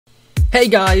Hey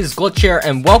guys, Glitch here,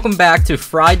 and welcome back to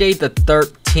Friday the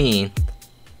 13th.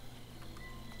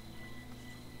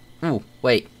 Ooh,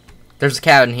 wait. There's a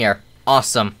cabin here.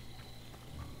 Awesome.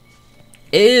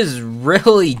 It is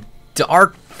really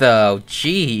dark though,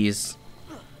 jeez.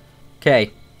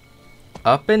 Okay.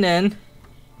 Up and in.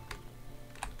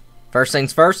 First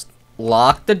things first,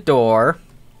 lock the door.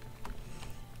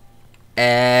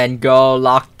 And go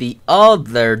lock the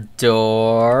other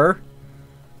door.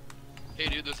 Hey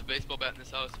dude, there's a baseball bat in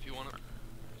this house if you want it.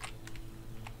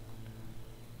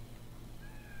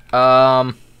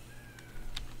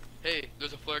 Hey,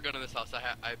 there's a flare gun in this house.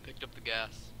 I picked up the gas.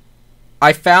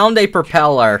 I found a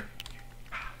propeller.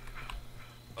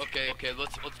 Okay,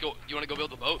 let's go. You wanna go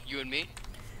build a boat? You and me?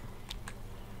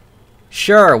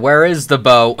 Sure, where is the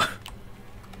boat?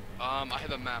 I have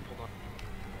a map,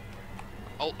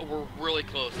 hold on. Oh, we're really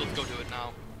close. Let's go do it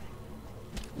now.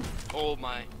 Oh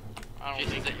my. I don't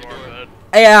think you are good.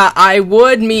 Yeah, I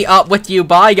would meet up with you,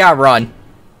 but I gotta run.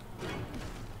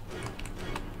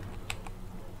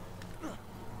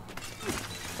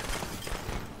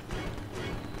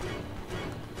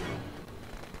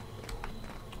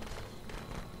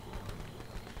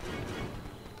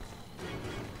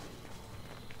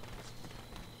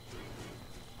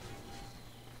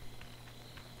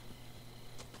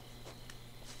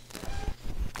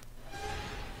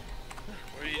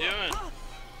 What are you doing?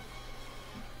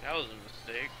 That was a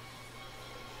mistake.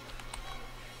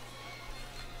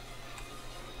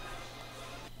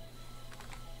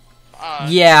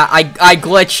 Yeah, I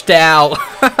glitched out.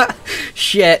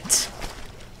 Shit.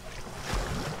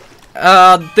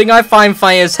 Thing I find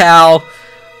funny is how,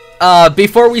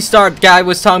 before we start, guy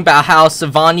was talking about how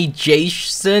Savani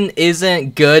Jason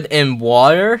isn't good in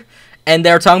water, and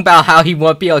they're talking about how he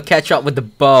won't be able to catch up with the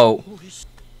boat.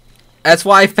 That's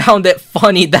why I found it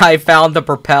funny that I found the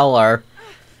propeller.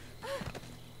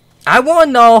 I want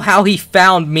to know how he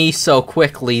found me so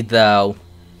quickly, though.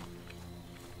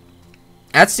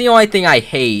 That's the only thing I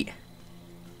hate.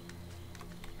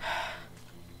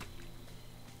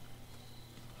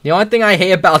 The only thing I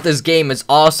hate about this game is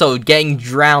also getting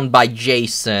drowned by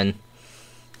Jason.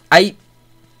 I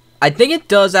think it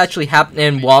does actually happen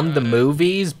in one of the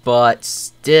movies, but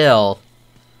still.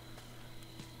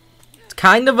 It's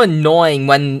kind of annoying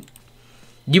when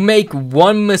you make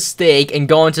one mistake and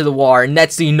go into the water, and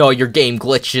next thing you know, your game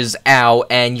glitches out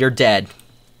and you're dead.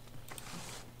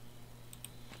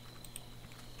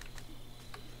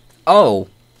 Oh.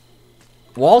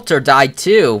 Walter died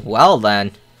too. Well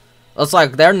then. Looks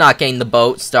like they're not getting the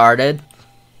boat started.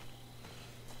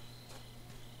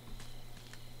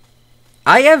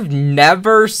 I have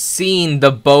never seen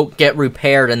the boat get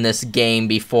repaired in this game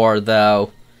before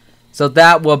though. So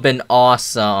that would have been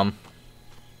awesome.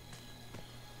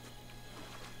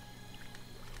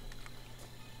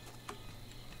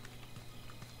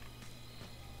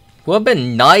 Would have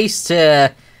been nice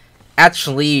to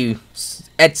actually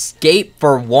escape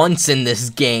for once in this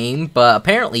game, but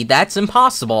apparently that's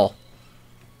impossible.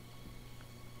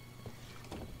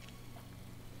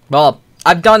 Well,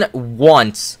 I've done it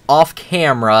once, off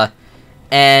camera,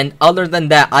 and other than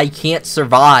that, I can't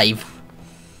survive.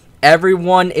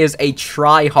 Everyone is a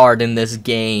tryhard in this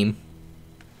game.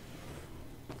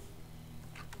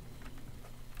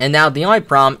 And now the only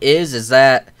problem is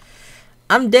that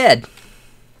I'm dead.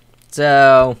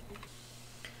 So,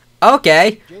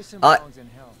 okay. Jason belongs in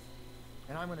hell,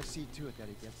 and I'm gonna see to it that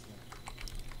he gets there.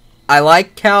 I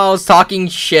like how I was talking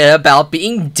shit about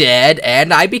being dead,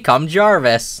 and I become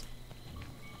Jarvis.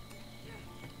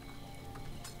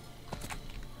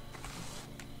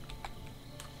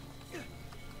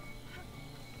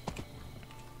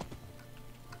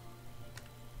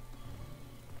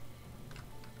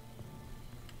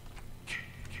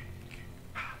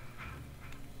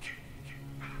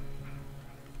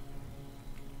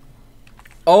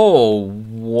 Oh,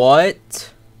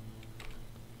 what?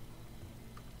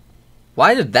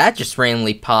 Why did that just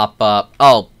randomly pop up?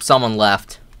 Oh, someone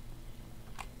left.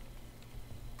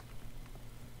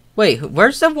 Wait,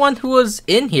 where's the one who was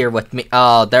in here with me?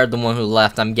 Oh, they're the one who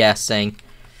left, I'm guessing.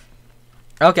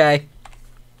 Okay.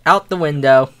 Out the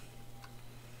window.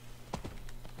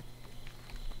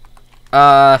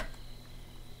 Will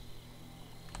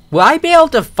I be able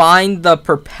to find the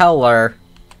propeller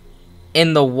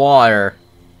in the water?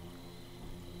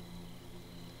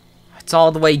 It's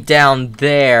all the way down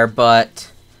there,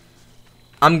 but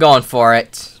I'm going for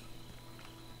it.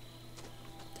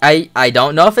 I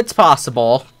don't know if it's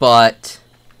possible, but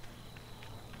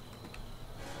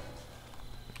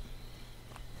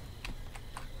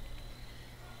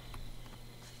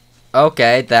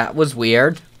Okay, that was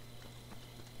weird.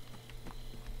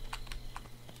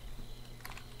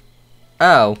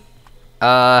 Oh.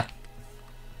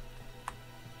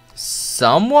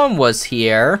 Someone was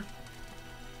here.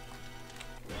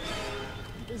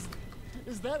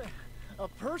 Is that a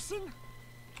person?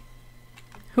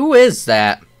 Who is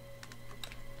that?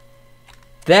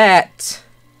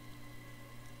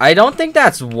 I don't think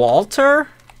that's Walter.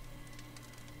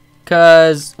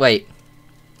 'Cause, wait.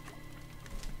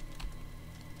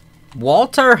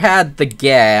 Walter had the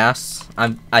gas,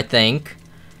 I think.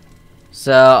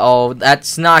 So,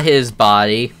 that's not his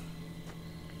body.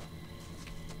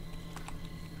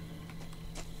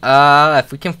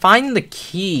 If we can find the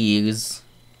keys,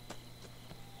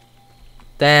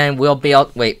 then we'll be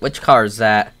able— wait, which car is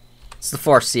that? It's the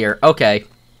 4-seer. Okay.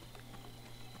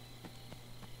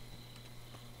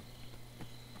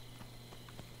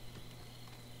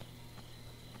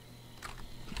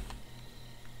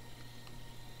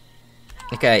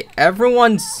 Okay,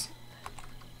 everyone's—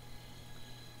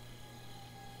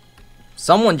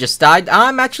 someone just died.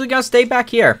 I'm actually gonna stay back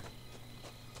here.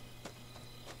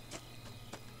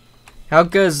 How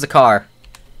good is the car?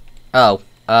 Oh,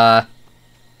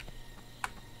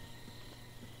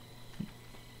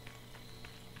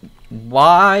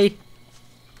 why?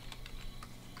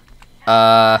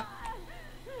 Oh.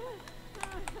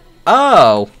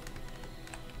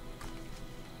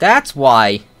 That's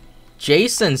why.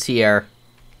 Jason's here.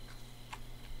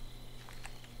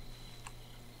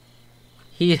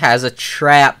 He has a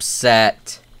trap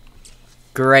set.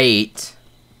 Great.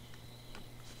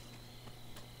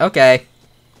 Okay.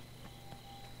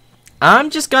 I'm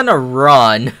just gonna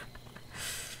run.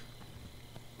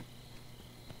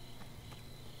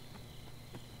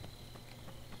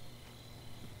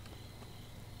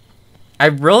 I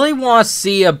really want to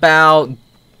see about,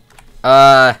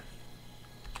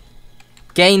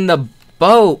 getting the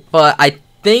boat, but I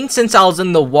think since I was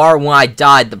in the water when I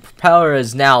died, the propeller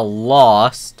is now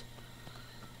lost.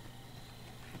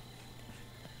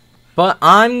 But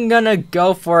I'm gonna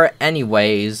go for it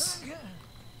anyways.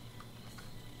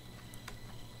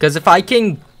 Because if I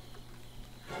can...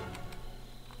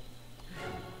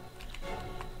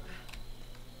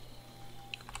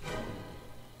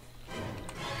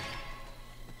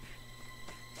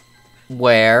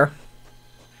 Where?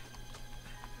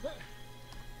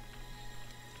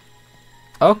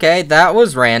 Okay, that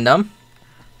was random.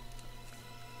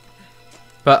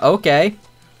 But okay.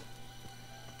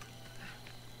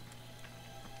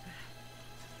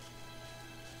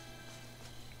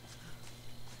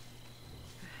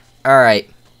 Alright.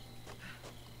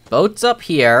 Boat's up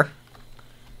here.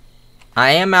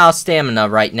 I am out of stamina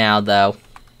right now, though.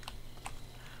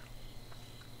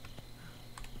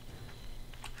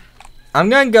 I'm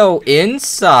gonna go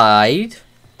inside.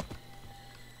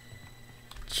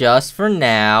 Just for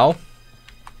now.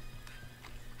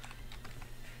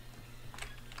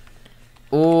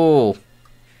 Ooh.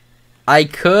 I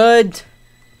could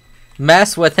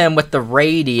mess with him with the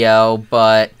radio,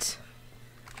 but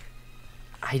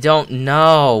I don't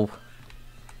know.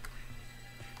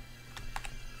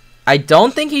 I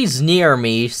don't think he's near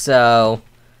me, so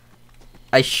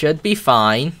I should be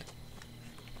fine.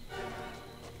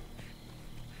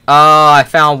 Oh, I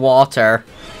found Walter.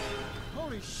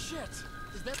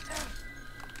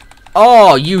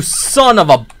 Oh, you son of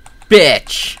a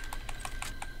bitch!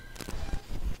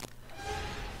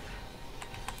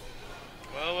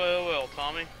 Well,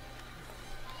 Tommy.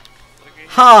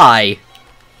 Hi!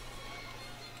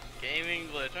 Gaming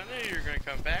glitch. I knew you were gonna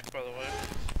come back, by the way.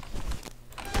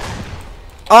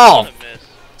 Oh! What a miss.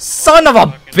 Son of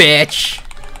a bitch!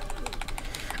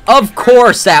 Of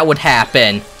course that would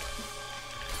happen!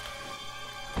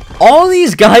 All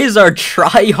these guys are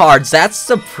tryhards. That's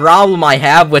the problem I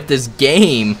have with this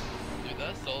game. Dude,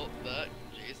 that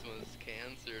Jason was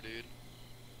cancer, dude.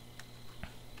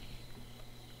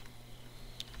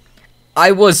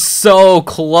 I was so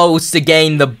close to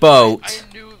getting the boat.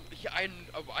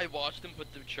 I watched him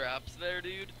put the traps there,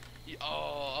 dude.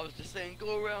 I was just saying,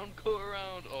 go around, go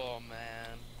around. Oh,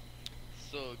 man.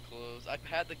 So close. I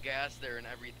had the gas there and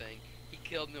everything. He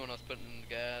killed me when I was putting in the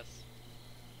gas.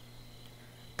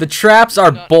 The traps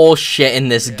are bullshit in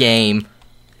this game.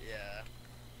 Yeah.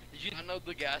 Did you not know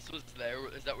the gas was there?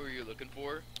 Is that what you're looking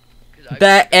for?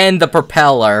 That and the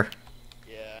propeller.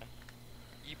 Yeah.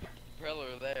 You put the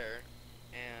propeller there,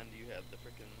 and you had the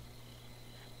frickin'...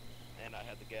 and I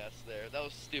had the gas there. That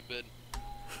was stupid.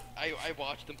 I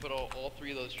watched them put all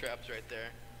three of those traps right there,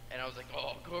 and I was like,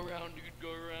 oh, go around, dude, go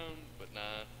around. But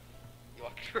nah. You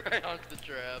walked right onto the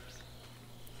traps.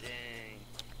 Dang.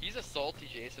 He's a salty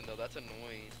Jason, though. That's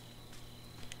annoying.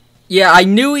 Yeah, I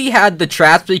knew he had the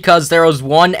traps because there was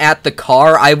one at the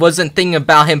car. I wasn't thinking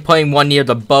about him putting one near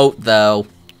the boat, though.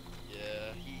 Yeah.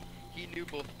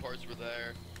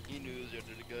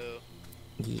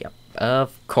 Yep,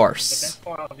 of The course. best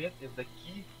part of it is the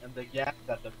key and the gas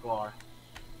at the car.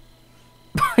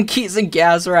 Keys and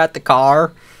gas are at the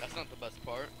car. That's not the best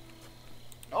part.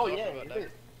 Oh Talk yeah, about it that. is.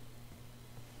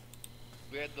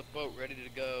 We had the boat ready to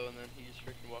go, and then he just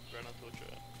freaking walked right onto a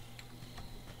trap.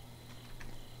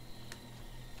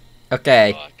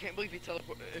 Okay. Oh, I can't believe he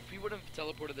teleported. If he would have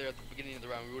teleported there at the beginning of the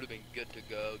round, we would have been good to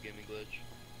go. Gaming glitch.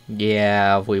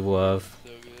 Yeah, we would. So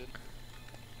good.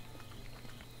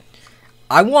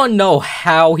 I want to know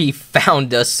how he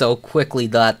found us so quickly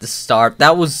at the start.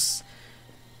 That was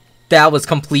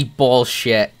complete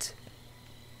bullshit.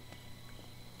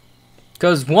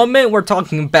 Because one minute we're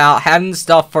talking about having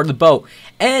stuff for the boat,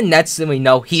 and next thing we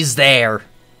know, he's there.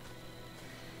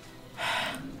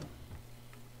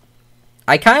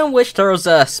 I kind of wish there was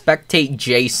a spectate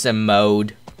Jason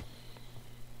mode.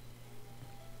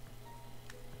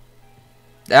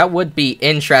 That would be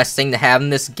interesting to have in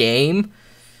this game.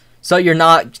 So you're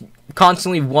not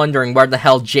constantly wondering where the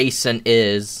hell Jason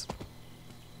is.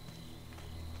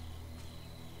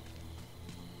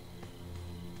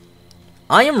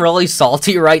 I am really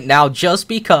salty right now just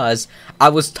because I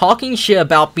was talking shit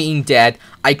about being dead,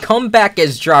 I come back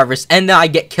as Jarvis, and then I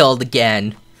get killed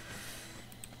again.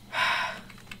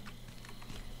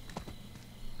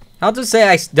 I'll just say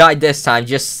I died this time,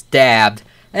 just stabbed.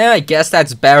 And I guess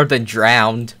that's better than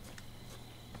drowned.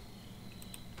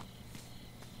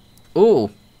 Ooh,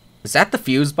 is that the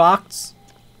fuse box?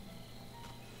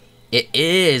 It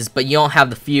is, but you don't have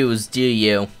the fuse, do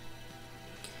you?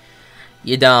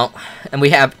 You don't. And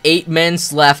we have 8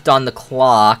 minutes left on the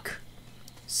clock.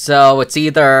 So it's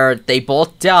either they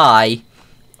both die,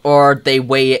 or they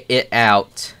wait it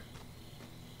out.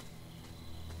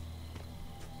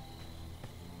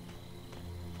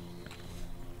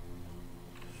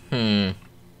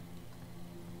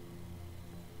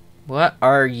 What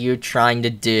are you trying to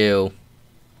do?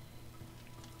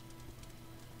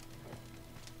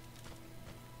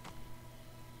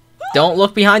 Don't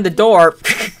look behind the door.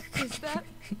 Is that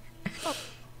a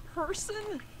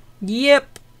person?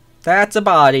 Yep, that's a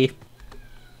body.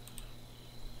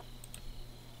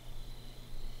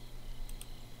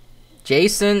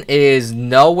 Jason is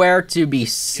nowhere to be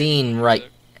seen right.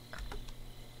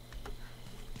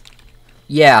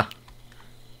 Yeah.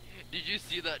 Did you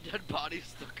see that dead body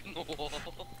stuck in the wall?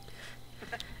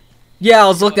 Yeah, I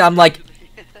was looking, I'm like,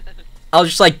 I was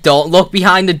just like, don't look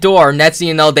behind the door, and that's,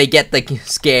 you know, they get the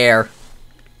scare.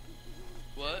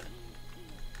 What?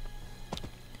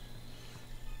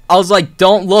 I was like,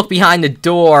 don't look behind the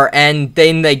door, and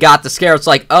then they got the scare. It's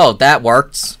like, oh, that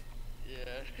works.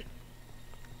 Yeah.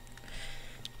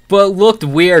 But it looked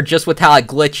weird just with how it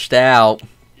glitched out.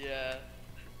 Yeah.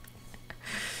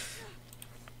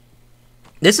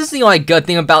 This is the only good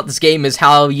thing about this game is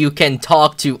how you can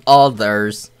talk to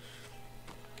others.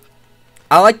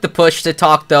 I like the push to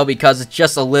talk though because it's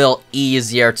just a little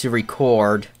easier to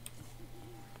record.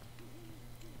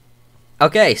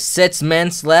 Okay, 6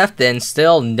 minutes left and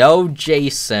still no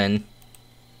Jason.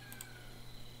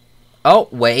 Oh,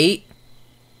 wait.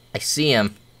 I see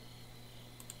him.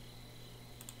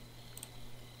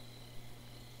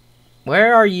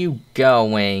 Where are you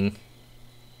going?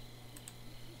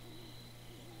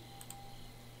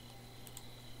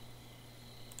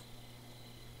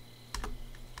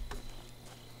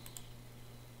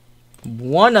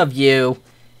 One of you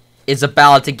is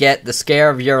about to get the scare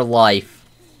of your life.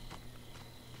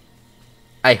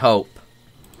 I hope.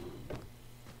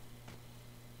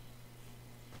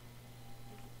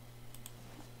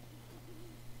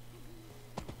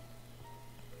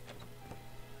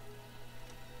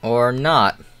 Or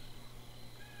not.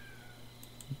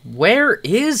 Where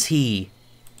is he?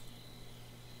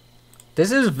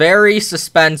 This is very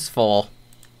suspenseful.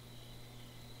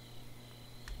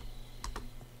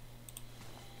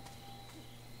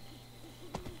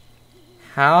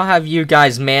 How have you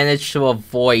guys managed to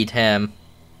avoid him?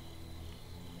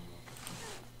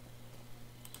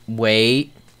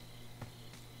 Wait.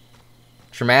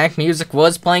 Dramatic music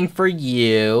was playing for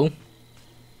you.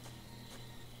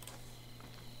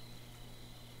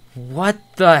 What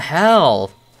the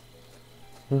hell?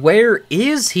 Where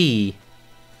is he?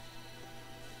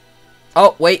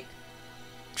 Oh, wait.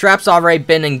 Trap's already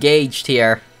been engaged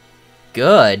here.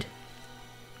 Good.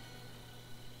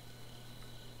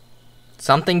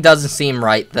 Something doesn't seem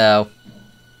right, though.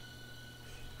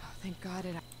 Oh, thank God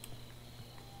it.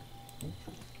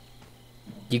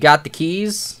 You got the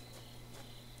keys?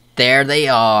 There they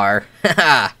are.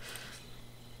 Haha.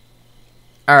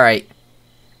 Alright.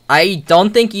 I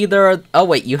don't think either... Oh,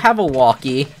 wait, you have a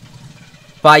walkie.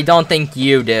 But I don't think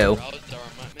you do. Rose tower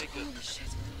might make it. Holy shit!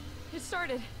 It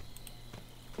started.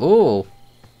 Ooh.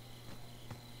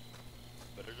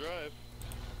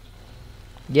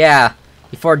 Yeah,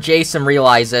 before Jason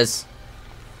realizes.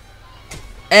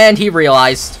 And he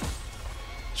realized.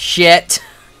 Shit.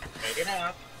 Take it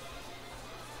out.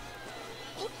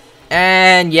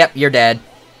 And yep, you're dead.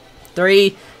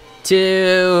 3,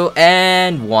 2,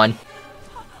 and 1.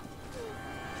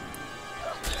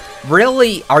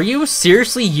 Really? Are you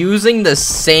seriously using the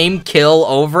same kill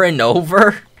over and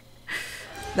over?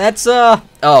 That's,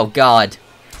 oh god.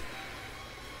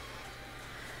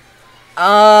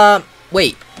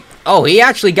 Wait. Oh, he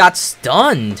actually got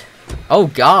stunned. Oh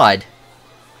god.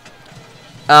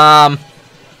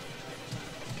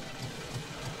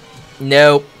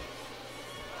 Nope.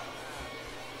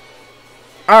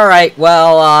 Alright,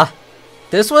 well,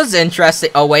 this was interesting.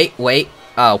 Oh, wait.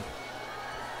 Oh.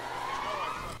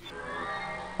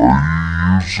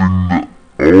 Are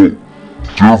you using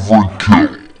different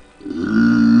kill?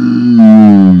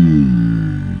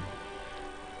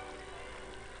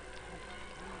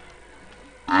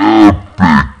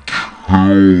 Epic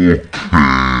kill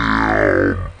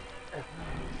cam.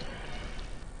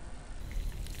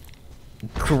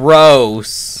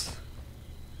 Gross.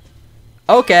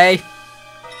 Okay.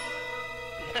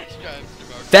 Nice try, Mr.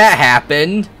 Mark. That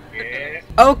happened. Yeah.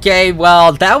 Okay,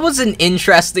 well, that was an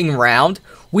interesting round.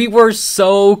 We were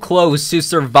so close to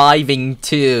surviving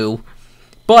too.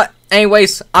 But,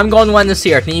 anyways, I'm going to end this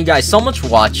here. Thank you guys so much for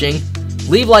watching.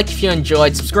 Leave a like if you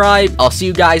enjoyed, subscribe. I'll see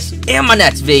you guys in my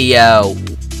next video.